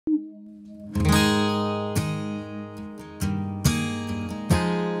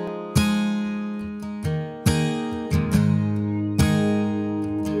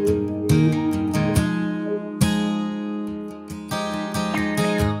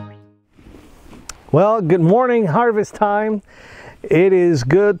Well, good morning, harvest time. It is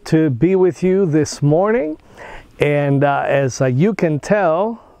good to be with you this morning. And as you can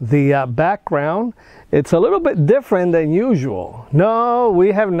tell, the background, it's a little bit different than usual. No,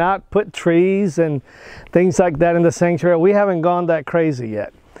 we have not put trees and things like that in the sanctuary. We haven't gone that crazy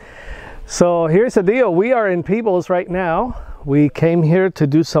yet. So here's the deal. We are in Peebles right now. We came here to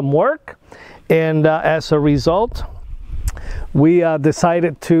do some work. And as a result, we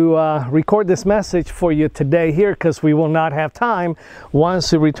decided to record this message for you today here because we will not have time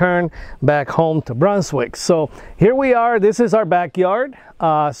once we return back home to Brunswick. So here we are. This is our backyard.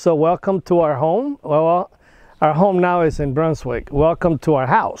 So welcome to our home. Well, our home now is in Brunswick. Welcome to our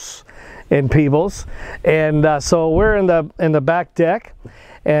house in Peebles. And so we're in the back deck.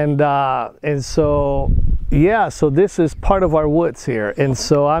 And so yeah, so this is part of our woods here. And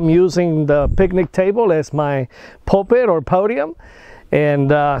so I'm using the picnic table as my pulpit or podium. And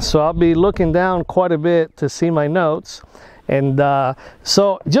so I'll be looking down quite a bit to see my notes. And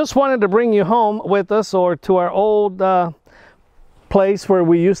so just wanted to bring you home with us or to our old place where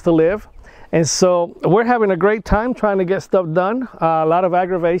we used to live. And so we're having a great time trying to get stuff done. A lot of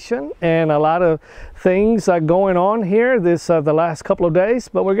aggravation and a lot of things going on here the last couple of days,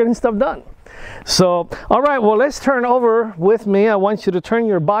 but we're getting stuff done. So, all right, well, let's turn over with me. I want you to turn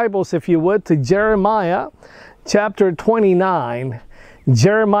your Bibles, if you would, to Jeremiah chapter 29.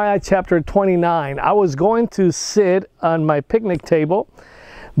 Jeremiah chapter 29. I was going to sit on my picnic table,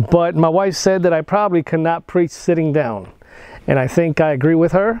 but my wife said that I probably could not preach sitting down. And I think I agree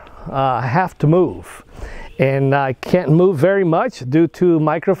with her. I have to move. And I can't move very much due to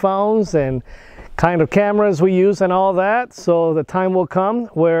microphones and kind of cameras we use and all that. So the time will come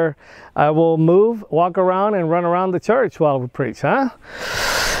where I will move, walk around, and run around the church while we preach, huh?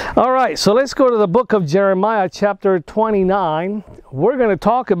 All right, so let's go to the book of Jeremiah, chapter 29. We're going to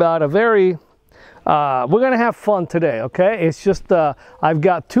talk about we're going to have fun today, okay? It's just, I've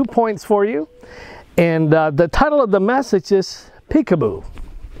got 2 points for you. And the title of the message is Peekaboo.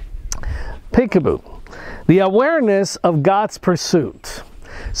 Peekaboo. The awareness of God's pursuit.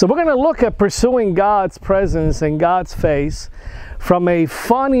 So we're going to look at pursuing God's presence and God's face from a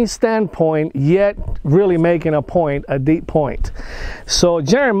funny standpoint, yet really making a point, a deep point. So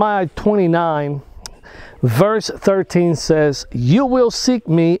Jeremiah 29, verse 13 says, "You will seek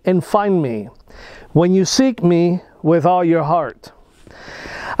me and find me when you seek me with all your heart.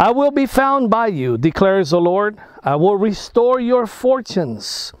 I will be found by you, declares the Lord. I will restore your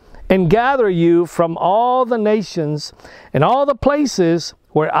fortunes and gather you from all the nations and all the places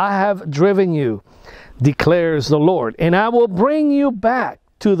where I have driven you, declares the Lord. And I will bring you back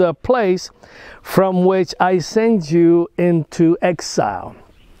to the place from which I sent you into exile."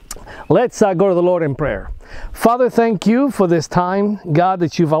 Let's go to the Lord in prayer. Father, thank you for this time, God,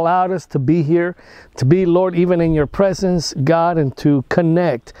 that you've allowed us to be here, to be, Lord, even in your presence, God, and to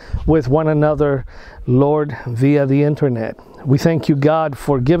connect with one another, Lord, via the internet. We thank you, God,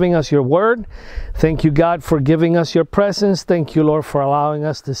 for giving us your word. Thank you, God, for giving us your presence. Thank you, Lord, for allowing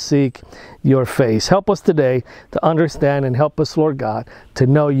us to seek your face. Help us today to understand and help us, Lord God, to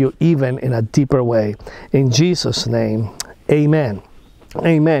know you even in a deeper way. In Jesus' name, amen.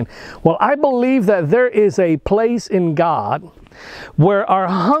 Amen. Well, I believe that there is a place in God where our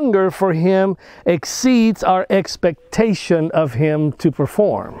hunger for Him exceeds our expectation of Him to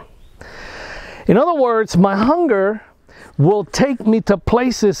perform. In other words, my hunger will take me to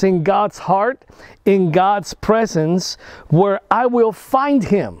places in God's heart, in God's presence, where I will find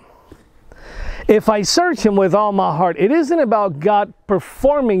Him. If I search Him with all my heart, it isn't about God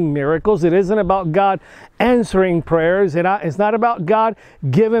performing miracles. It isn't about God answering prayers. It's not about God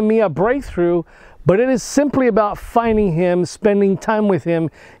giving me a breakthrough, but it is simply about finding Him, spending time with Him,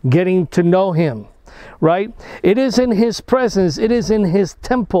 getting to know Him, right? It is in His presence. It is in His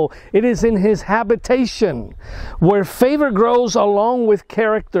temple. It is in His habitation where favor grows along with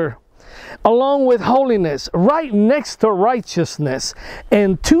character, along with holiness, right next to righteousness.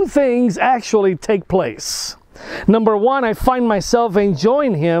 And two things actually take place. Number one, I find myself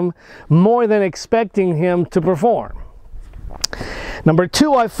enjoying Him more than expecting Him to perform. Number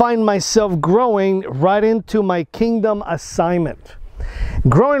two, I find myself growing right into my kingdom assignment.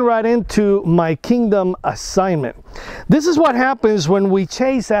 Growing right into my kingdom assignment. This is what happens when we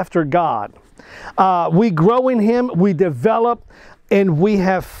chase after God. We grow in Him, we develop, and we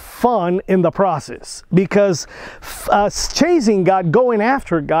have fun in the process, because us chasing God, going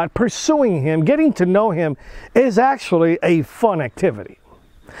after God, pursuing Him, getting to know Him is actually a fun activity.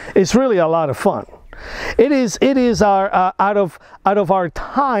 It's really a lot of fun. It is our out of our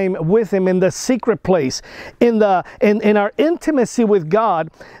time with Him in the secret place, in our intimacy with God,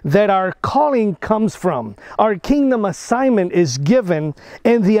 that our calling comes from. Our kingdom assignment is given,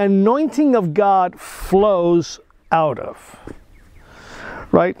 and the anointing of God flows out of.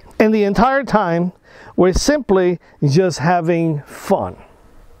 Right? And the entire time, we're simply just having fun.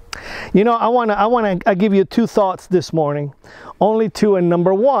 You know, I want to give you two thoughts this morning. Only two. And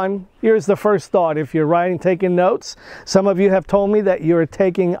number one, here's the first thought. If you're writing, taking notes, some of you have told me that you're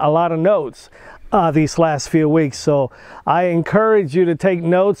taking a lot of notes these last few weeks. So I encourage you to take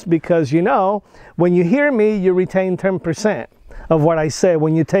notes, because, you know, when you hear me, you retain 10% of what I say.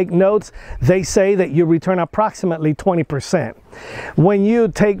 When you take notes, they say that you return approximately 20%. When you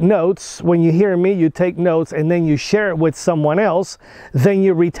take notes, when you hear me, you take notes, and then you share it with someone else, then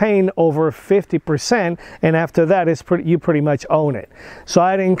you retain over 50%, and after that, you pretty much own it. So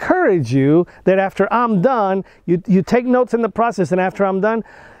I'd encourage you that after I'm done, you take notes in the process, and after I'm done,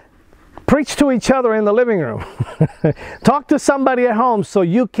 preach to each other in the living room. Talk to somebody at home so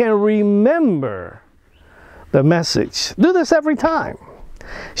you can remember the message. Do this every time.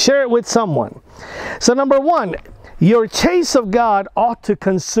 Share it with someone. So number one, your chase of God ought to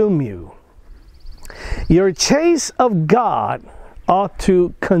consume you. Your chase of God ought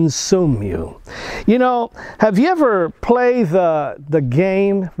to consume you. You know, have you ever played the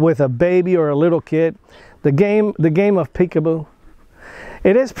game with a baby or a little kid? The game of Peekaboo?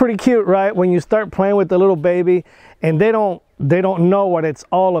 It is pretty cute, right? When you start playing with the little baby and they don't know what it's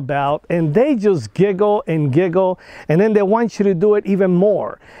all about, and they just giggle and giggle, and then they want you to do it even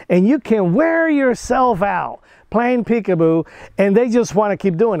more. And you can wear yourself out playing peekaboo, and they just want to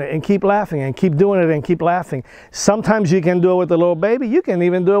keep doing it and keep laughing and keep doing it and keep laughing. Sometimes you can do it with a little baby. You can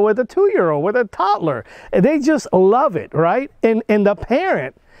even do it with a 2-year-old, with a toddler. And they just love it, right? And the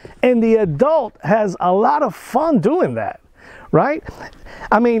parent and the adult has a lot of fun doing that. Right?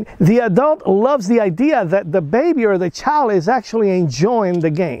 I mean, the adult loves the idea that the baby or the child is actually enjoying the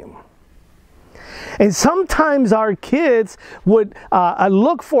game. And sometimes our kids would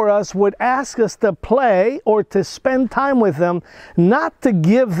look for us, would ask us to play or to spend time with them, not to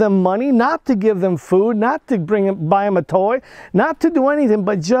give them money, not to give them food, not to buy them a toy, not to do anything,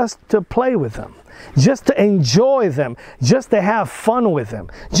 but just to play with them. Just to enjoy them, just to have fun with them,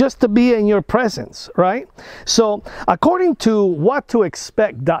 just to be in your presence, right? So, according to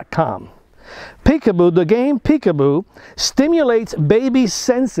whattoexpect.com, Peekaboo, the game Peekaboo, stimulates baby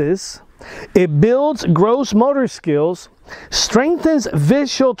senses, it builds gross motor skills, strengthens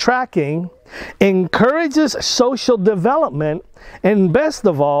visual tracking, encourages social development, and best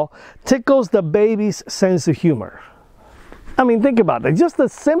of all, tickles the baby's sense of humor. I mean, think about that. Just a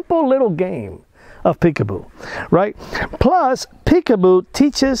simple little game of Peekaboo, right? Plus, Peekaboo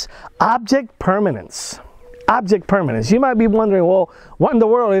teaches object permanence. Object permanence. You might be wondering, well, what in the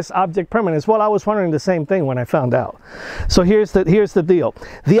world is object permanence? Well, I was wondering the same thing when I found out. So here's the deal.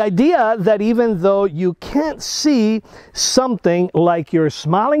 The idea that even though you can't see something like your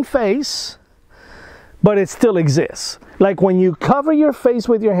smiling face, but it still exists. Like when you cover your face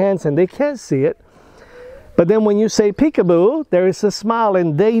with your hands and they can't see it, but then when you say peekaboo, there is a smile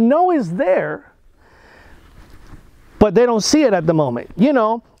and they know it's there, but they don't see it at the moment. You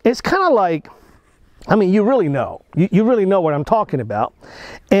know, it's kind of like, I mean, you really know. You really know what I'm talking about.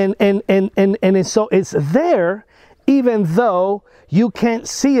 And so it's there even though you can't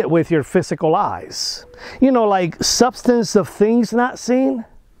see it with your physical eyes. You know, like substance of things not seen.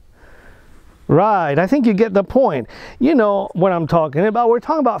 Right, I think you get the point. You know what I'm talking about. We're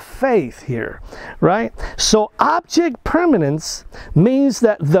talking about faith here, right? So object permanence means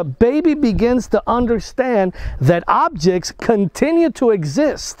that the baby begins to understand that objects continue to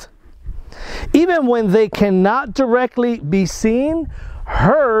exist, even when they cannot directly be seen,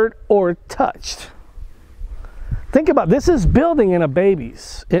 heard, or touched. Think about this is building in a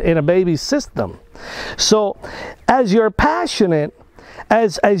baby's system. So as you're passionate,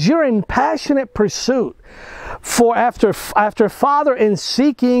 as you're in passionate pursuit for after Father in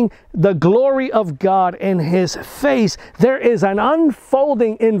seeking the glory of God in His face, there is an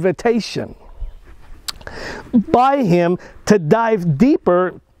unfolding invitation by Him to dive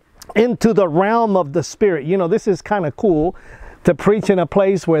deeper into the realm of the Spirit. You know, this is kind of cool to preach in a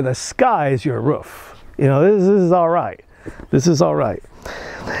place where the sky is your roof. You know, this is all right. This is all right.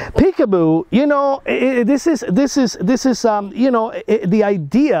 Peekaboo, you know, this is you know, the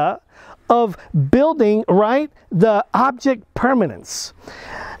idea of building, right, the object permanence.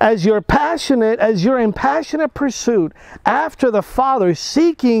 As you're in passionate pursuit after the Father,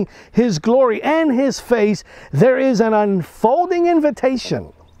 seeking His glory and His face, there is an unfolding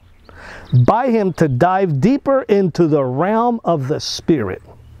invitation by him to dive deeper into the realm of the Spirit.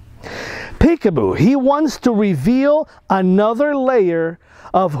 Peekaboo, he wants to reveal another layer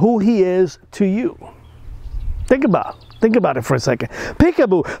of who he is to you. Think about it for a second.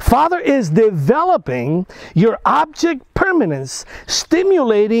 Peekaboo, Father is developing your object permanence,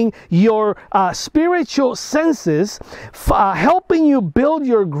 stimulating your spiritual senses, helping you build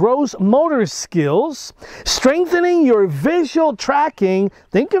your gross motor skills, strengthening your visual tracking.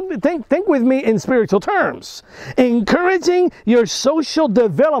 Think with me in spiritual terms. Encouraging your social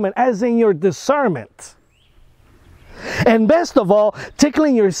development, as in your discernment. And best of all,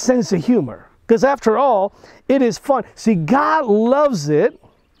 tickling your sense of humor. Because after all, it is fun. See, God loves it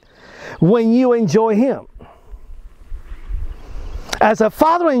when you enjoy him. As a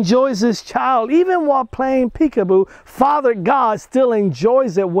father enjoys his child, even while playing peekaboo, Father God still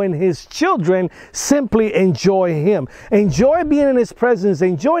enjoys it when his children simply enjoy him. Enjoy being in his presence.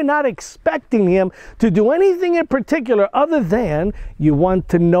 Enjoy not expecting him to do anything in particular other than you want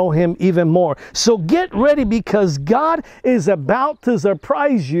to know him even more. So get ready, because God is about to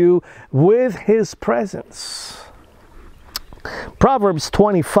surprise you with his presence. Proverbs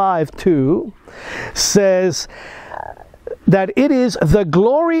 25:2 says that it is the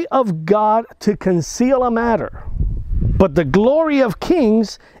glory of God to conceal a matter, but the glory of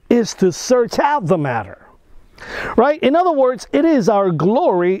kings is to search out the matter. Right? In other words, it is our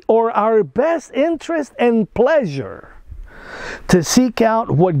glory or our best interest and pleasure to seek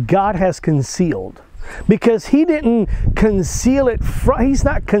out what God has concealed. Because he didn't conceal it he's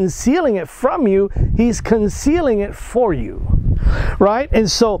not concealing it from you, he's concealing it for you. Right? And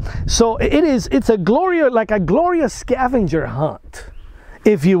so it's a glorious, like a glorious scavenger hunt,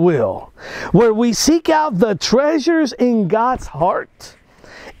 if you will, where we seek out the treasures in God's heart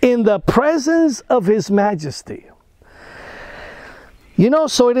in the presence of his majesty. You know,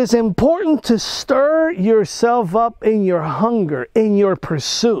 so it is important to stir yourself up in your hunger, in your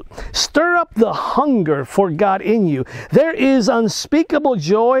pursuit. Stir up the hunger for God in you. There is unspeakable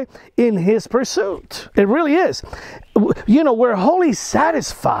joy in his pursuit. It really is. You know, we're wholly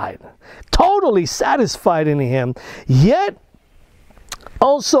satisfied, totally satisfied in him, yet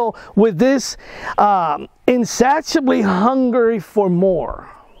also with this insatiably hungry for more.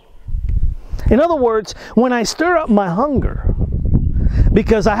 In other words, when I stir up my hunger,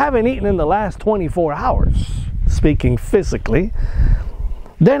 because I haven't eaten in the last 24 hours, speaking physically,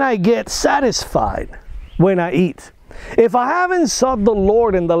 then I get satisfied when I eat. If I haven't sought the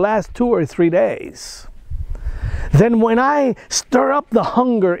Lord in the last 2 or 3 days, then when I stir up the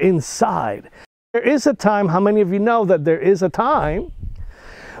hunger inside, there is a time, how many of you know that there is a time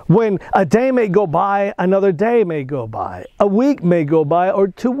when a day may go by, another day may go by, a week may go by, or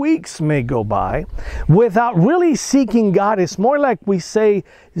 2 weeks may go by without really seeking God? It's more like we say,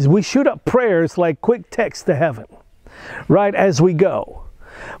 we shoot up prayers like quick text to heaven, right, as we go.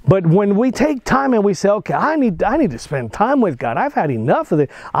 But when we take time and we say, okay, I need to spend time with God. I've had enough of it.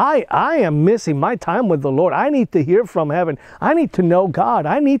 I am missing my time with the Lord. I need to hear from heaven. I need to know God.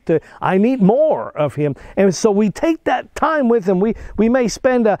 I need more of him. And so we take that time with him. We may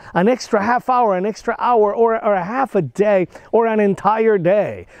spend an extra half hour, an extra hour, or a half a day, or an entire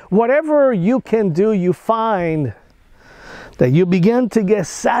day. Whatever you can do, you find that you begin to get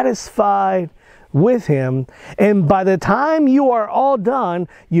satisfied with him, and by the time you are all done,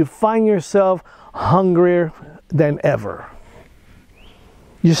 you find yourself hungrier than ever.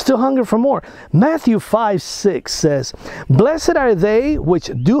 You're still hungry for more. Matthew 5:6 says, "Blessed are they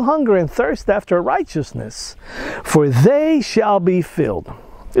which do hunger and thirst after righteousness, for they shall be filled."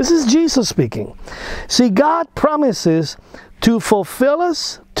 This is Jesus speaking. See, God promises to fulfill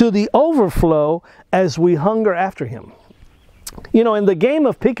us to the overflow as we hunger after him. You know, in the game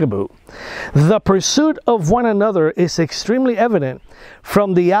of Peekaboo, the pursuit of one another is extremely evident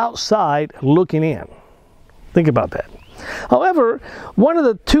from the outside looking in. Think about that. However, one of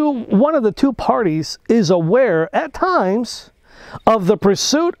the two parties is aware at times of the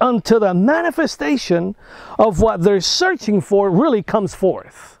pursuit until the manifestation of what they're searching for really comes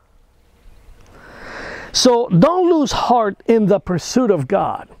forth. So don't lose heart in the pursuit of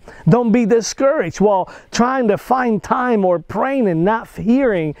God. Don't be discouraged while trying to find time or praying and not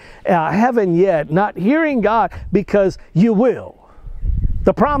hearing heaven yet, not hearing God, because you will.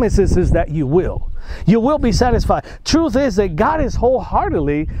 The promise is that you will. You will be satisfied. Truth is that God is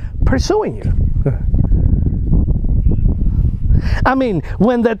wholeheartedly pursuing you. I mean,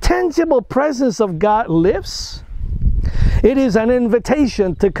 when the tangible presence of God lifts, it is an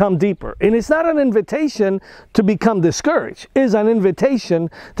invitation to come deeper. And it's not an invitation to become discouraged. It is an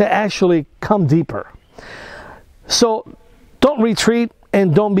invitation to actually come deeper. So don't retreat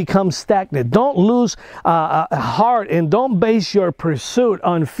and don't become stagnant. Don't lose heart, and don't base your pursuit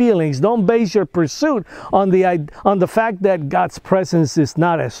on feelings. Don't base your pursuit on the fact that God's presence is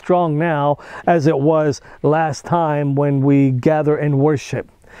not as strong now as it was last time when we gather and worship.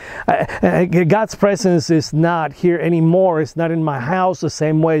 God's presence is not here anymore. It's not in my house the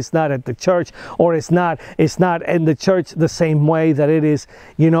same way. It's not at the church, or it's not in the church the same way that it is,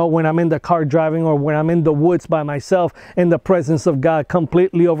 when I'm in the car driving, or when I'm in the woods by myself and the presence of God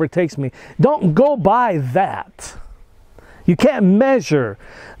completely overtakes me. Don't go by that. You can't measure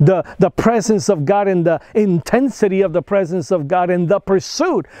the presence of God and the intensity of the presence of God and the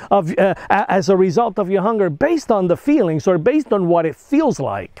pursuit of as a result of your hunger based on the feelings or based on what it feels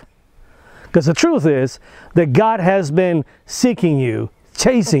like. Because the truth is that God has been seeking you,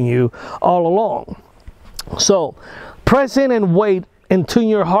 chasing you all along. So press in and wait and tune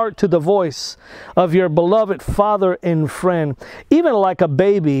your heart to the voice of your beloved Father and friend. Even like a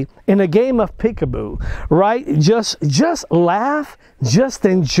baby in a game of Peekaboo, right? Just laugh, just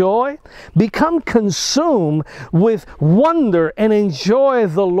enjoy, become consumed with wonder and enjoy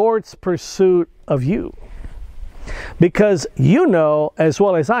the Lord's pursuit of you. Because you know, as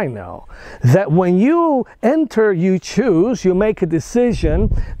well as I know, that when you choose, you make a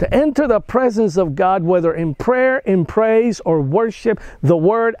decision to enter the presence of God, whether in prayer, in praise, or worship, the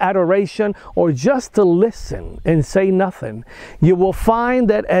word, adoration, or just to listen and say nothing, you will find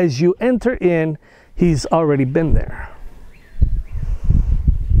that as you enter in, He's already been there.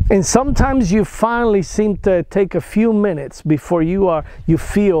 And sometimes you finally seem to take a few minutes before you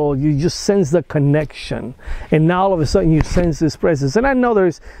just sense the connection. And now all of a sudden you sense His presence. And I know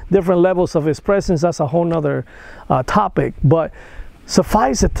there's different levels of His presence. That's a whole nother topic. But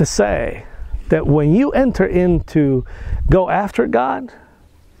suffice it to say that when you enter in to go after God,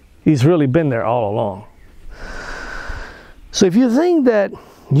 He's really been there all along. So if you think that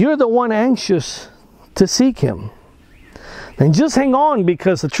you're the one anxious to seek Him, and just hang on,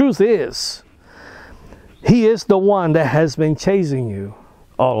 because the truth is, He is the one that has been chasing you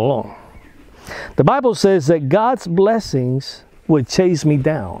all along. The Bible says that God's blessings would chase me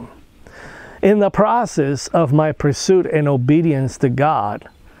down. In the process of my pursuit and obedience to God,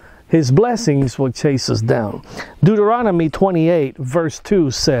 His blessings will chase us down. Deuteronomy 28 verse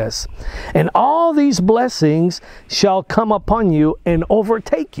 2 says, "And all these blessings shall come upon you and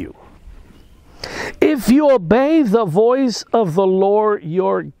overtake you, if you obey the voice of the Lord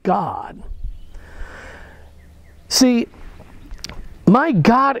your God." See, my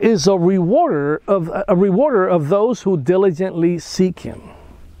God is a rewarder of those who diligently seek Him.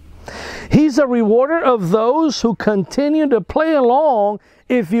 He's a rewarder of those who continue to play along,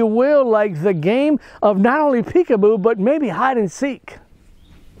 if you will, like the game of not only peekaboo, but maybe hide and seek.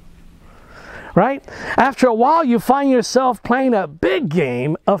 Right? After a while, you find yourself playing a big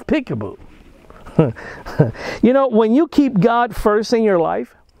game of peekaboo. When you keep God first in your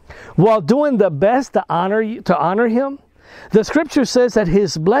life while doing the best to honor Him, the scripture says that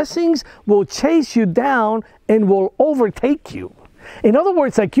His blessings will chase you down and will overtake you. In other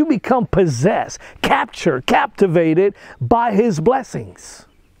words, like you become possessed, captivated by His blessings.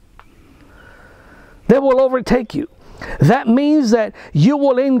 They will overtake you. That means that you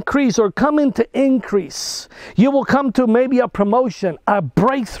will increase or come into increase. You will come to maybe a promotion, a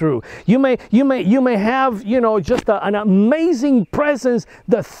breakthrough. You may have, just an amazing presence,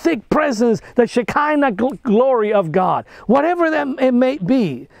 the thick presence, the Shekinah glory of God. Whatever that it may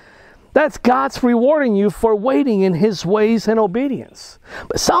be, that's God's rewarding you for waiting in His ways and obedience.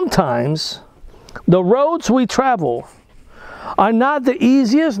 But sometimes the roads we travel are not the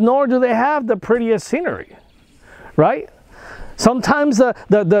easiest, nor do they have the prettiest scenery. Right? Sometimes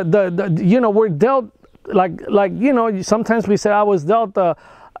we're dealt sometimes we say I was dealt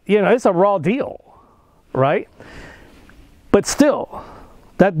it's a raw deal, right? But still,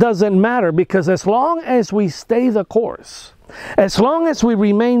 that doesn't matter, because as long as we stay the course, as long as we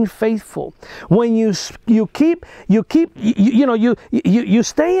remain faithful, when you stay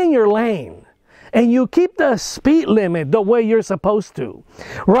in your lane, and you keep the speed limit the way you're supposed to,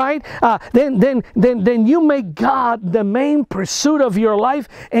 right? Then you make God the main pursuit of your life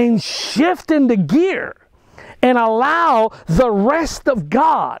and shift into gear and allow the rest of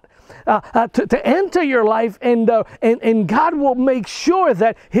God to enter your life, and God will make sure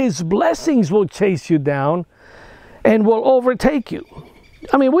that His blessings will chase you down and will overtake you.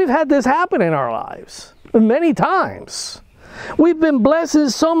 I mean, we've had this happen in our lives many times. We've been blessed in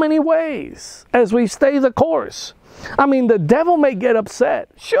so many ways as we stay the course. I mean, the devil may get upset.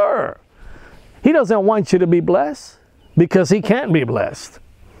 Sure. He doesn't want you to be blessed because he can't be blessed.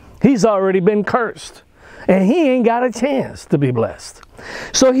 He's already been cursed. and he ain't got a chance to be blessed.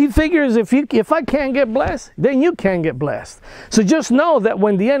 So he figures if I can't get blessed, then you can't get blessed. So just know that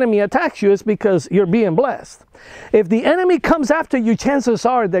when the enemy attacks you, it's because you're being blessed. If the enemy comes after you, chances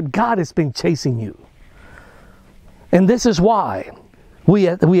are that God has been chasing you. And this is why we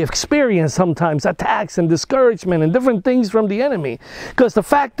experience sometimes attacks and discouragement and different things from the enemy. Because the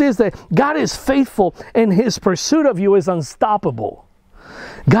fact is that God is faithful and his pursuit of you is unstoppable.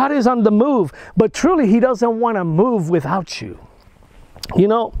 God is on the move, but truly he doesn't want to move without you. You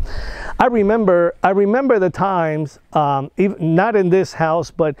know, I remember the times, even not in this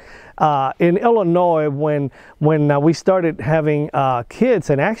house, but in Illinois when we started having kids,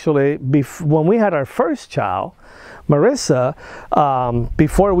 and actually when we had our first child, Marissa,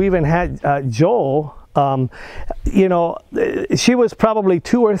 before we even had Joel, you know, she was probably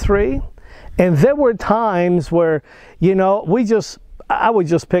 2 or 3, and there were times where, you know, I would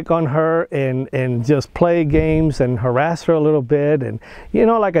just pick on her and just play games and harass her a little bit, and you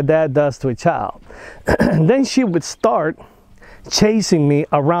know, like a dad does to a child. And then she would start chasing me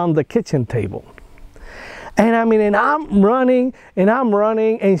around the kitchen table. And I mean, and I'm running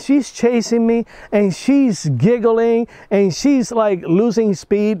and she's chasing me and she's giggling and she's like losing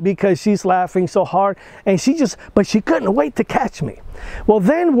speed because she's laughing so hard, and but she couldn't wait to catch me. Well,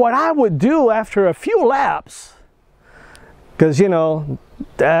 then what I would do after a few laps, because, you know,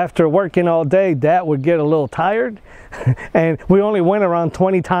 after working all day, Dad would get a little tired. And we only went around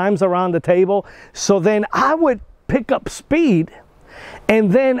 20 times around the table. So then I would pick up speed.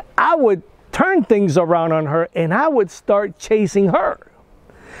 And then I would turn things around on her. And I would start chasing her.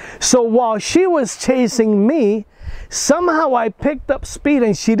 So while she was chasing me, somehow I picked up speed.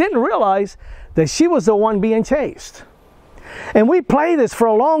 And she didn't realize that she was the one being chased. And we played this for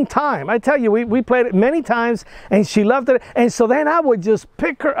a long time. I tell you, we played it many times, and she loved it. And so then I would just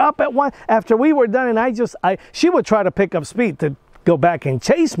pick her up at one after we were done, and she would try to pick up speed to go back and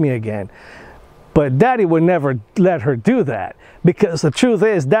chase me again. But Daddy would never let her do that, because the truth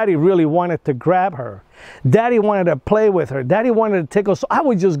is, Daddy really wanted to grab her. Daddy wanted to play with her. Daddy wanted to tickle. So I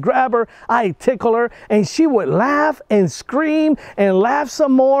would just grab her, I'd tickle her, and she would laugh and scream and laugh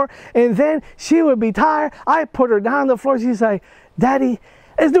some more. And then she would be tired. I put her down on the floor. She's like, Daddy,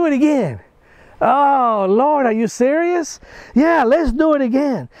 let's do it again. Oh, Lord, are you serious? Yeah, let's do it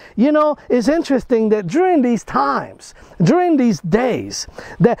again. You know, it's interesting that during these times, during these days,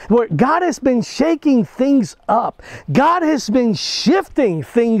 that where God has been shaking things up, God has been shifting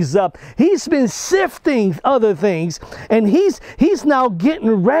things up, He's been sifting other things, and He's now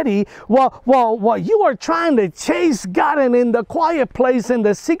getting ready while you are trying to chase God, and in the quiet place, in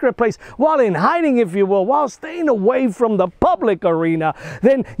the secret place, while in hiding, if you will, while staying away from the public arena,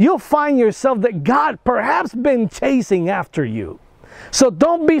 then you'll find yourself that God perhaps been chasing after you. So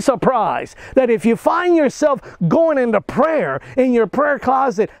don't be surprised that if you find yourself going into prayer, in your prayer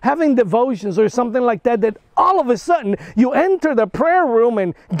closet, having devotions or something like that, that all of a sudden you enter the prayer room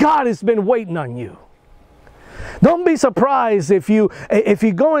and God has been waiting on you. Don't be surprised if you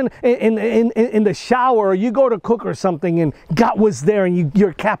go in the shower, or you go to cook or something, and God was there and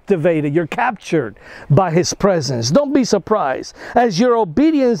you're captivated, you're captured by His presence. Don't be surprised. As your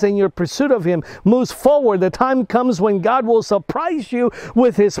obedience and your pursuit of Him moves forward, the time comes when God will surprise you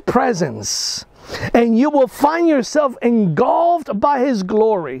with His presence. And you will find yourself engulfed by His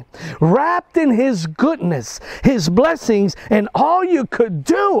glory, wrapped in His goodness, His blessings, and all you could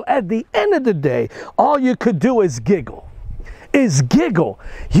do at the end of the day, all you could do is giggle.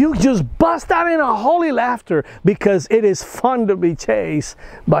 You just bust out in a holy laughter, because it is fun to be chased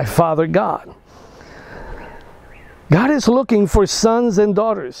by Father God. God is looking for sons and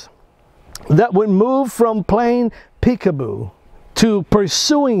daughters that would move from playing peekaboo to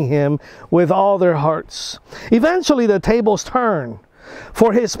pursuing Him with all their hearts. Eventually the tables turn,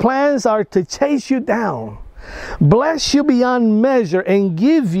 for His plans are to chase you down, bless you beyond measure, and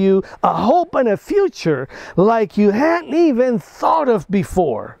give you a hope and a future like you hadn't even thought of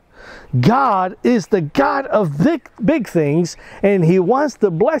before. God is the God of big things, and He wants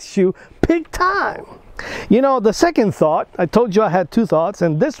to bless you big time. You know, the second thought, I told you I had 2 thoughts,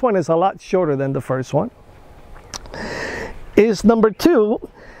 and this one is a lot shorter than the first one, is number 2,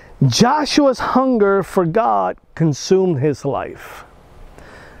 Joshua's hunger for God consumed his life.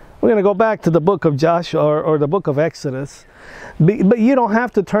 We're going to go back to the book of Joshua, or the book of Exodus, but you don't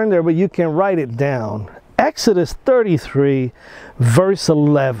have to turn there, but you can write it down. Exodus 33 verse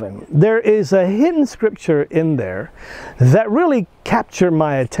 11. There is a hidden scripture in there that really captured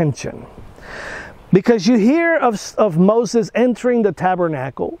my attention, because you hear of Moses entering the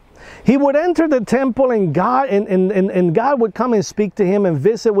tabernacle, He would enter the temple, and God would come and speak to him and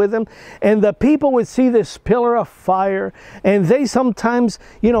visit with him. And the people would see this pillar of fire. And they sometimes,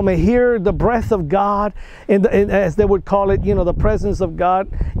 may hear the breath of God, and as they would call it, the presence of God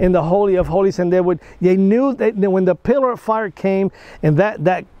in the Holy of Holies. And they knew that when the pillar of fire came, and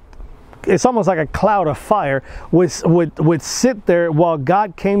that it's almost like a cloud of fire would sit there while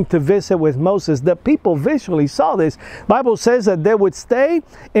God came to visit with Moses. The people visually saw this. Bible says that they would stay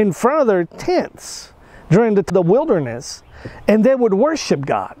in front of their tents during the wilderness, and they would worship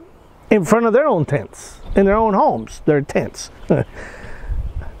God in front of their own tents, in their own homes, their tents.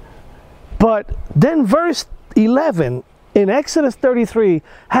 But then verse 11 in Exodus 33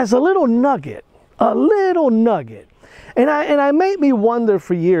 has a little nugget. And I made me wonder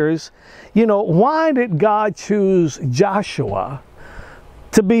for years, why did God choose Joshua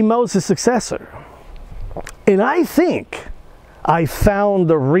to be Moses' successor? And I think I found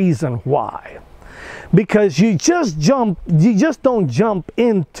the reason why. Because you just don't jump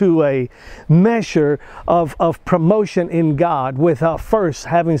into a measure of promotion in God without first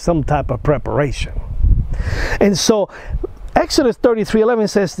having some type of preparation. And so Exodus 33:11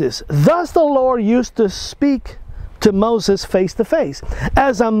 says this: "Thus the Lord used to speak to Moses face to face,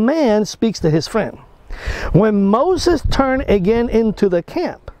 as a man speaks to his friend. When Moses turned again into the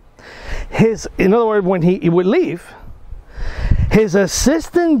camp, in other words, when he would leave, his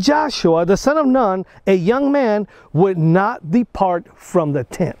assistant Joshua, the son of Nun, a young man, would not depart from the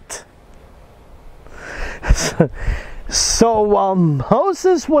tent." So while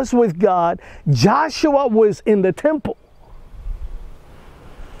Moses was with God, Joshua was in the temple.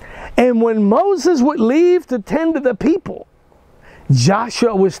 And when Moses would leave to tend to the people,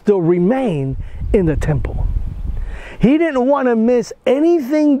 Joshua would still remain in the temple. He didn't want to miss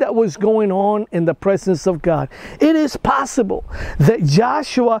anything that was going on in the presence of God. It is possible that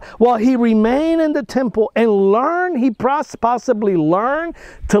Joshua, while he remained in the temple and he possibly learned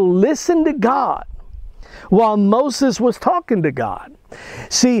to listen to God while Moses was talking to God.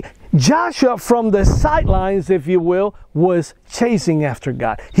 See, Joshua, from the sidelines, if you will, was chasing after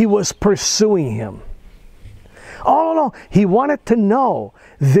God. He was pursuing him. All along, he wanted to know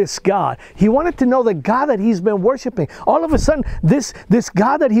this God. He wanted to know the God that he's been worshiping. All of a sudden, this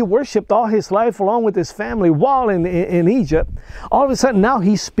God that he worshiped all his life along with his family while in Egypt, all of a sudden now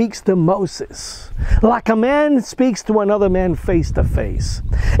he speaks to Moses like a man speaks to another man face to face.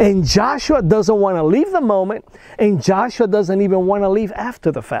 And Joshua doesn't want to leave the moment, and Joshua doesn't even want to leave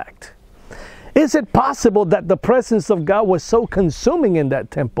after the fact. Is it possible that the presence of God was so consuming in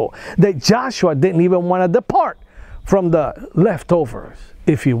that temple that Joshua didn't even want to depart from the leftovers,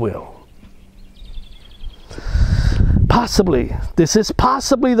 if you will? Possibly. This is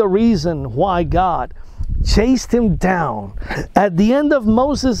possibly the reason why God chased him down at the end of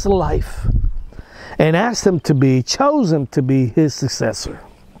Moses' life and asked him to be chosen to be his successor.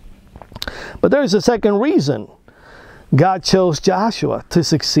 But there's a second reason God chose Joshua to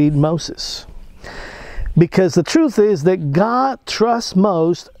succeed Moses. Because the truth is that God trusts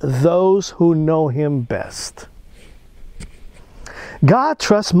most those who know him best. God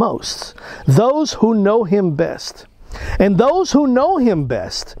trusts most those who know him best. And those who know him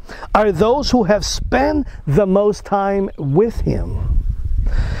best are those who have spent the most time with him.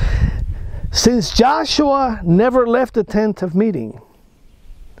 Since Joshua never left the tent of meeting,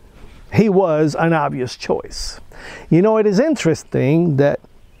 he was an obvious choice. It is interesting that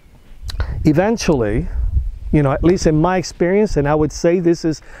eventually, at least in my experience, and I would say this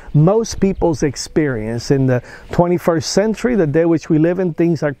is most people's experience in the 21st century, the day which we live in,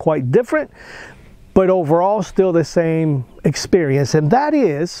 things are quite different, but overall still the same experience. And that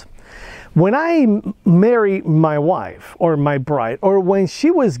is, when I married my wife or my bride, or when she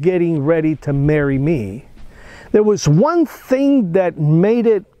was getting ready to marry me, there was one thing that made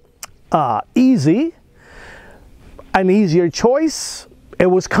it easy, an easier choice. It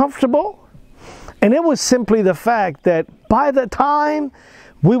was comfortable. And it was simply the fact that by the time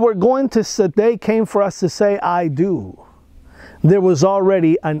the day came for us to say, "I do," there was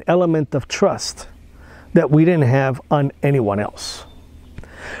already an element of trust that we didn't have on anyone else.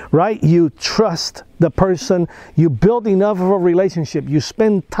 Right? You trust the person, you build enough of a relationship, you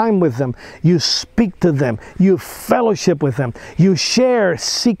spend time with them, you speak to them, you fellowship with them, you share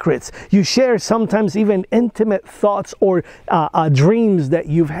secrets, you share sometimes even intimate thoughts or dreams that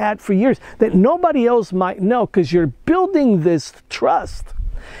you've had for years that nobody else might know, because you're building this trust.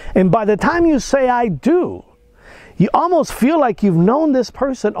 And by the time you say "I do," you almost feel like you've known this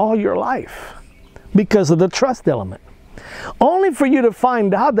person all your life because of the trust element. Only for you to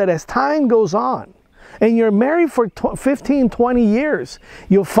find out that as time goes on, and you're married for 15, 20 years,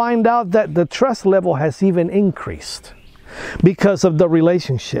 you'll find out that the trust level has even increased because of the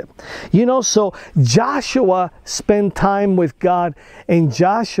relationship. You know, so Joshua spent time with God, and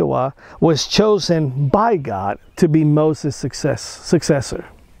Joshua was chosen by God to be Moses' successor.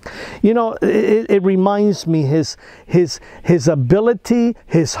 You know, it reminds me his ability,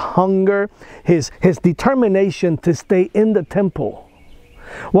 his hunger, his determination to stay in the temple.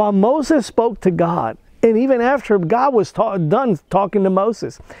 While Moses spoke to God, and even after God was done talking to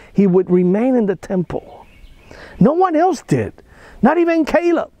Moses, he would remain in the temple. No one else did, not even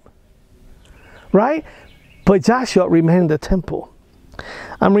Caleb, right? But Joshua remained in the temple.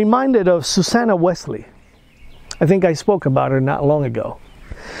 I'm reminded of Susanna Wesley. I think I spoke about her not long ago.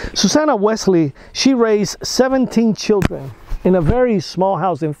 Susanna Wesley, she raised 17 children in a very small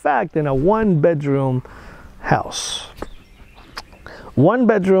house. In fact, in a one-bedroom house. 1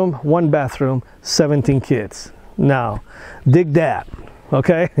 bedroom, 1 bathroom, 17 kids. Now, dig that,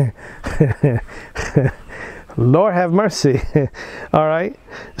 okay? Lord have mercy. All right.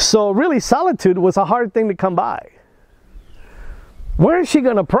 So really, solitude was a hard thing to come by. Where is she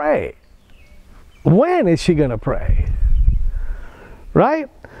going to pray? When is she going to pray? Right?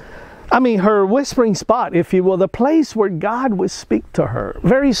 I mean, her whispering spot, if you will, the place where God would speak to her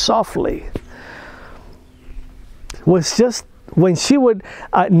very softly, was just when she would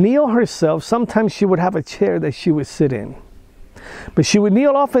kneel herself. Sometimes she would have a chair that she would sit in. But she would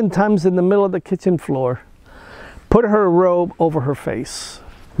kneel oftentimes in the middle of the kitchen floor, put her robe over her face,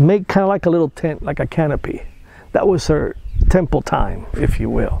 make kind of like a little tent, like a canopy. That was her temple time, if you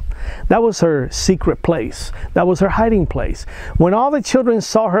will. That was her secret place. That was her hiding place. When all the children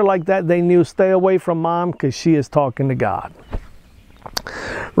saw her like that, they knew, stay away from mom because she is talking to God.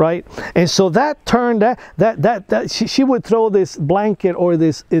 Right? And so that turned she would throw this blanket or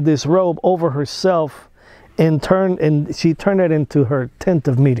this robe over herself and she turned it into her tent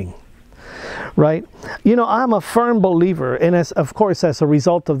of meeting. Right? You know, I'm a firm believer, and of course, as a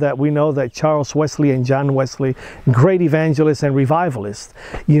result of that, we know that Charles Wesley and John Wesley, great evangelists and revivalists,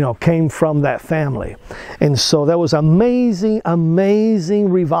 you know, came from that family. And so there was amazing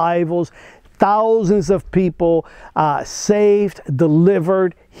revivals, thousands of people saved,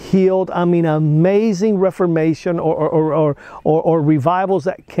 delivered, healed. I mean, amazing reformation or revivals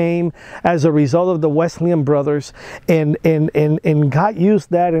that came as a result of the Wesleyan brothers, and God used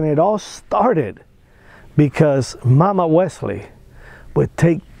that, and it all started because Mama Wesley would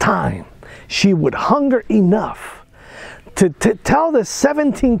take time. She would hunger enough to tell the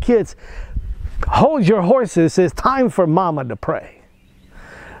 17 kids, hold your horses, it's time for Mama to pray.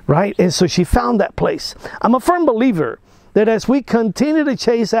 Right? And so she found that place. I'm a firm believer that as we continue to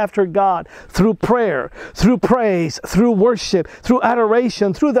chase after God through prayer, through praise, through worship, through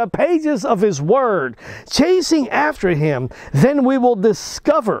adoration, through the pages of His Word, chasing after Him, then we will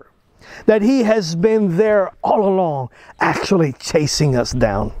discover that He has been there all along, actually chasing us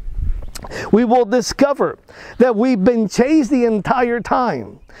down. We will discover that we've been chased the entire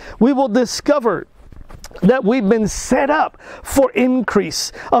time. We will discover that we've been set up for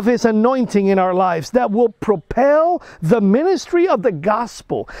increase of His anointing in our lives that will propel the ministry of the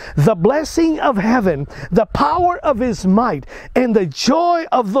gospel, the blessing of heaven, the power of His might, and the joy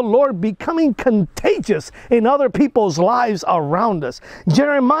of the Lord becoming contagious in other people's lives around us.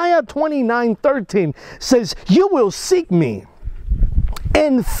 Jeremiah 29:13 says, "You will seek me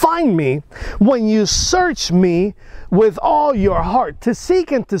and find me when you search me with all your heart." To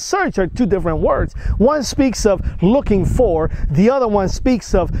seek and to search are two different words. One speaks of looking for, the other one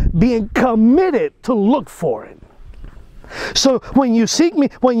speaks of being committed to look for it. So when you seek me,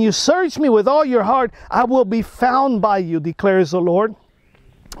 when you search me with all your heart, I will be found by you, declares the Lord.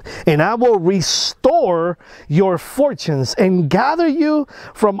 And I will restore your fortunes and gather you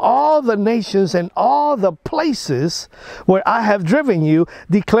from all the nations and all the places where I have driven you,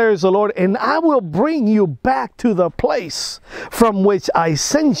 declares the Lord. And I will bring you back to the place from which I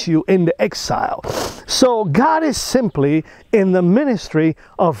sent you into exile. So God is simply in the ministry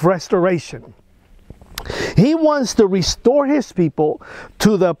of restoration. He wants to restore His people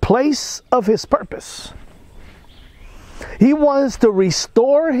to the place of His purpose. He wants to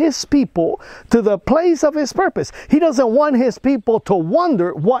restore His people to the place of His purpose. He doesn't want His people to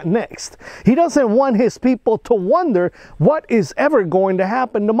wonder what next. He doesn't want His people to wonder what is ever going to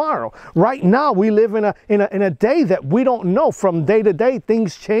happen tomorrow. Right now, we live in a day that we don't know. From day to day,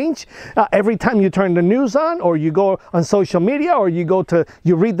 things change. Every time you turn the news on, or you go on social media, or you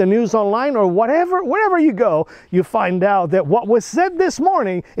read the news online, or wherever you go, you find out that what was said this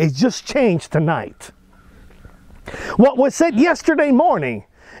morning is just changed tonight. What was said yesterday morning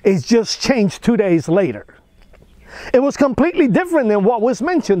It's just changed 2 days later. It was completely different than what was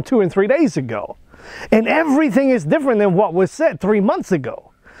mentioned 2 and 3 days ago. And everything is different than what was said 3 months ago.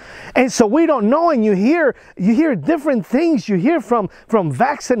 And so we don't know, and you hear different things. You hear from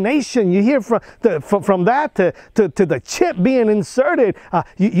vaccination. You hear from that to the chip being inserted.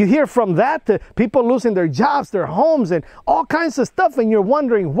 You hear from that to people losing their jobs, their homes, and all kinds of stuff. And you're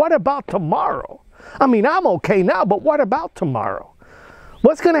wondering, what about tomorrow? I mean, I'm okay now, but what about tomorrow?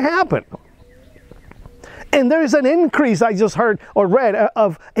 What's going to happen? And there's an increase, I just heard or read,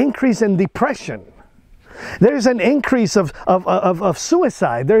 of increase in depression. There's an increase of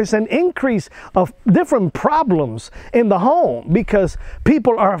suicide. There's an increase of different problems in the home because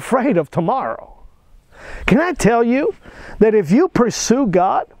people are afraid of tomorrow. Can I tell you that if you pursue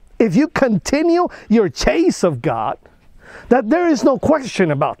God, if you continue your chase of God, that there is no question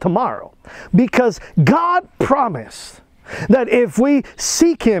about tomorrow, because God promised that if we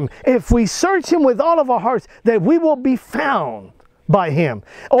seek Him, if we search Him with all of our hearts, that we will be found by Him,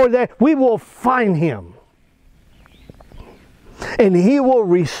 or that we will find Him. And He will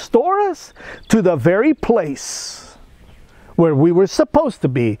restore us to the very place where we were supposed to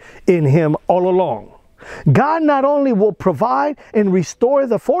be in Him all along. God not only will provide and restore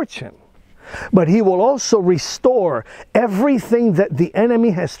the fortune, but He will also restore everything that the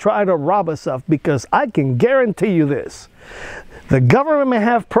enemy has tried to rob us of, because I can guarantee you this. The government may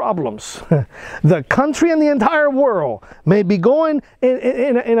have problems. The country and the entire world may be going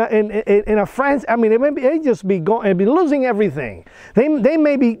in a France. I mean, they just be going and be losing everything. They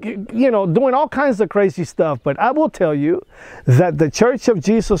may be, doing all kinds of crazy stuff. But I will tell you that the Church of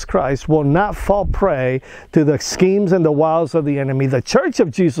Jesus Christ will not fall prey to the schemes and the wiles of the enemy. The Church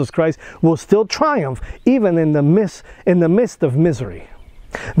of Jesus Christ will still triumph even in the midst of misery.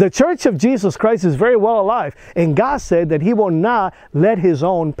 The Church of Jesus Christ is very well alive, and God said that He will not let His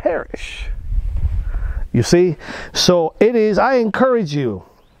own perish. You see? So it is, I encourage you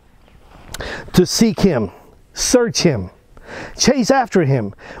to seek Him, search Him, chase after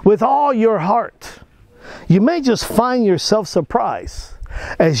Him with all your heart. You may just find yourself surprised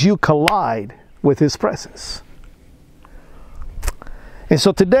as you collide with His presence. And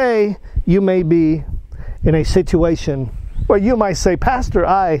so today, you may be in a situation where you might say, Pastor,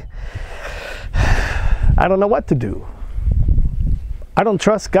 I don't know what to do. I don't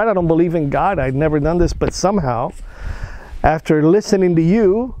trust God. I don't believe in God. I've never done this, but somehow, after listening to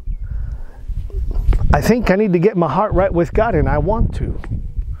you, I think I need to get my heart right with God, and I want to.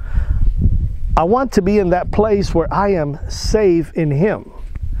 I want to be in that place where I am safe in Him.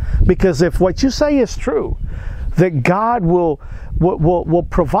 Because if what you say is true, that God will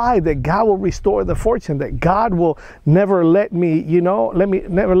provide, that God will restore the fortune, that God will never let me,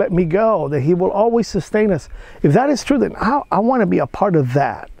 never let me go, that He will always sustain us. If that is true, then I want to be a part of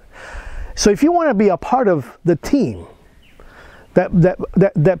that. So if you want to be a part of the team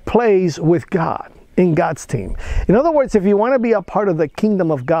that plays with God, in God's team. In other words, if you want to be a part of the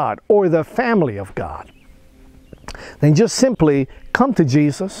kingdom of God or the family of God, then just simply come to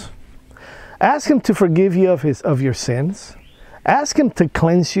Jesus. Ask Him to forgive you of your sins. Ask Him to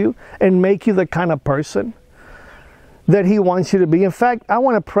cleanse you and make you the kind of person that He wants you to be. In fact, I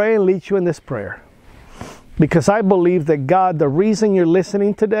want to pray and lead you in this prayer, because I believe that God, the reason you're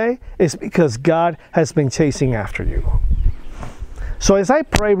listening today is because God has been chasing after you. So as I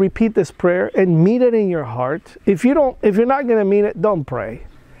pray, repeat this prayer and mean it in your heart. If you're not going to mean it, don't pray.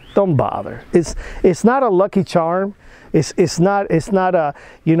 Don't bother. It's not a lucky charm. It's not a,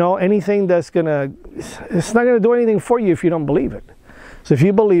 anything that's it's not gonna do anything for you if you don't believe it. So if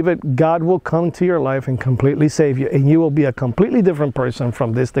you believe it, God will come to your life and completely save you, and you will be a completely different person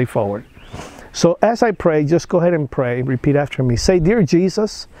from this day forward. So as I pray, just go ahead and pray. Repeat after me. Say, Dear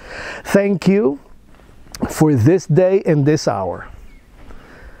Jesus, thank you for this day and this hour.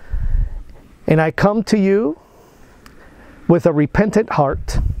 And I come to you with a repentant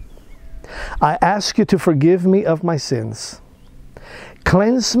heart. I ask you to forgive me of my sins.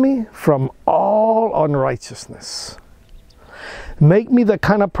 Cleanse me from all unrighteousness. Make me the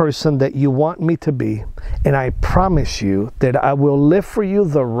kind of person that you want me to be. And I promise you that I will live for you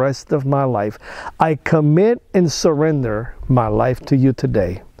the rest of my life. I commit and surrender my life to you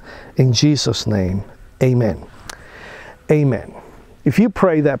today. In Jesus' name, amen. Amen. if you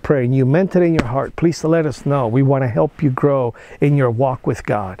pray that prayer and you meant it in your heart, please let us know. We want to help you grow in your walk with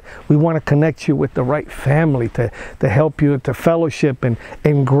God. We want to connect you with the right family to help you to fellowship and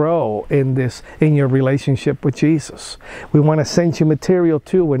grow in your relationship with Jesus. We want to send you material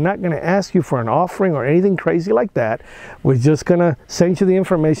too. We're not going to ask you for an offering or anything crazy like that. We're just going to send you the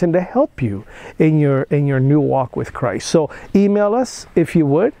information to help you in your new walk with Christ. So email us if you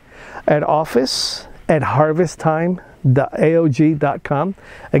would at office@harvesttime.aog.com.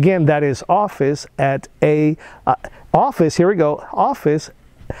 Again, that is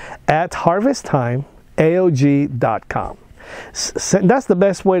office@harvesttime.aog.com. That's the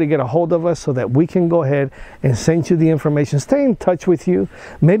best way to get a hold of us so that we can go ahead and send you the information. Stay in touch with you.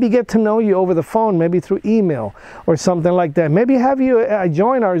 Maybe get to know you over the phone, maybe through email or something like that. Maybe have you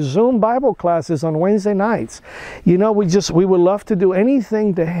join our Zoom Bible classes on Wednesday nights. You know, we would love to do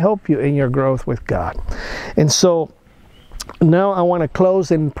anything to help you in your growth with God. And so now I want to close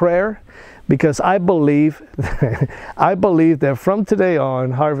in prayer, because I believe that from today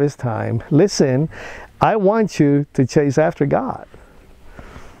on, Harvest Time, listen, I want you to chase after God.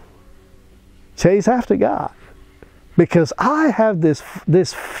 Chase after God. Because I have this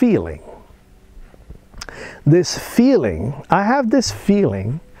feeling. I have this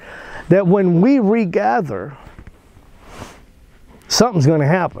feeling that when we regather, something's going to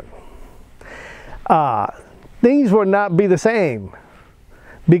happen. Things will not be the same,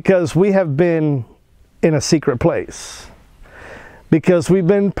 because we have been in a secret place. Because we've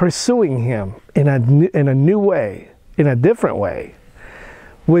been pursuing Him in a new way, in a different way,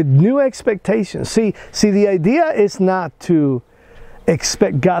 with new expectations. See, the idea is not to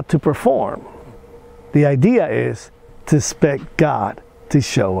expect God to perform. The idea is to expect God to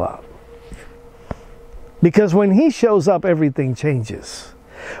show up. Because when He shows up, everything changes.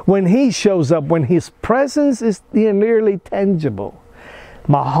 When He shows up, when His presence is nearly tangible,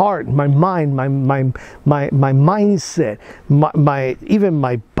 my heart, my mind, my mindset, even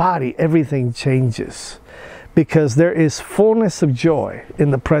my body, everything changes, because there is fullness of joy in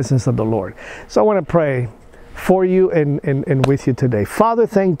the presence of the Lord. So I want to pray for you and with you today. Father,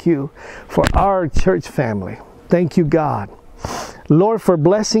 thank you for our church family. Thank you, God, Lord, for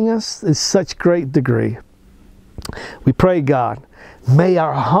blessing us in such great degree. We pray, God, may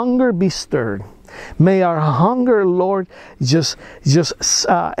our hunger be stirred. May our hunger, Lord, just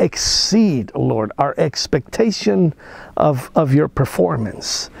exceed, Lord, our expectation of your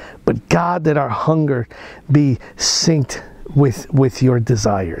performance. But God, that our hunger be synced with your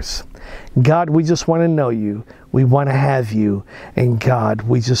desires. God, we just want to know you. We want to have you. And God,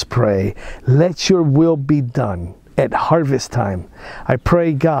 we just pray, let your will be done at harvest time. I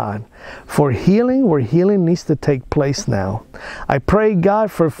pray, God, for healing where healing needs to take place now. I pray, God,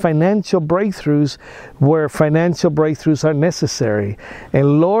 for financial breakthroughs where financial breakthroughs are necessary.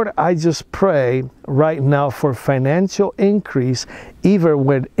 And Lord, I just pray right now for financial increase, even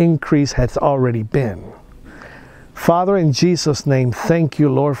when increase has already been. Father, in Jesus' name, thank you,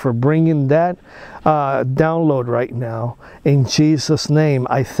 Lord, for bringing that download right now. In Jesus' name,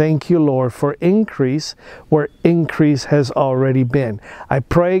 I thank you, Lord, for increase where increase has already been. I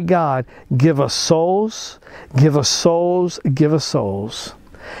pray, God, give us souls, give us souls, give us souls.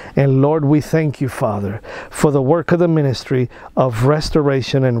 And Lord, we thank you, Father, for the work of the ministry of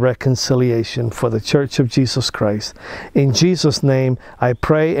restoration and reconciliation for the Church of Jesus Christ. In Jesus' name, I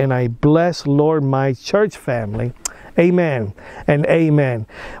pray and I bless, Lord, my church family. Amen and amen.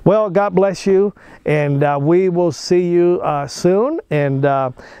 Well, God bless you, and we will see you soon. And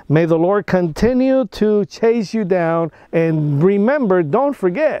may the Lord continue to chase you down. And remember, don't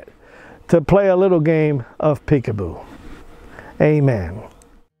forget to play a little game of Peekaboo. Amen.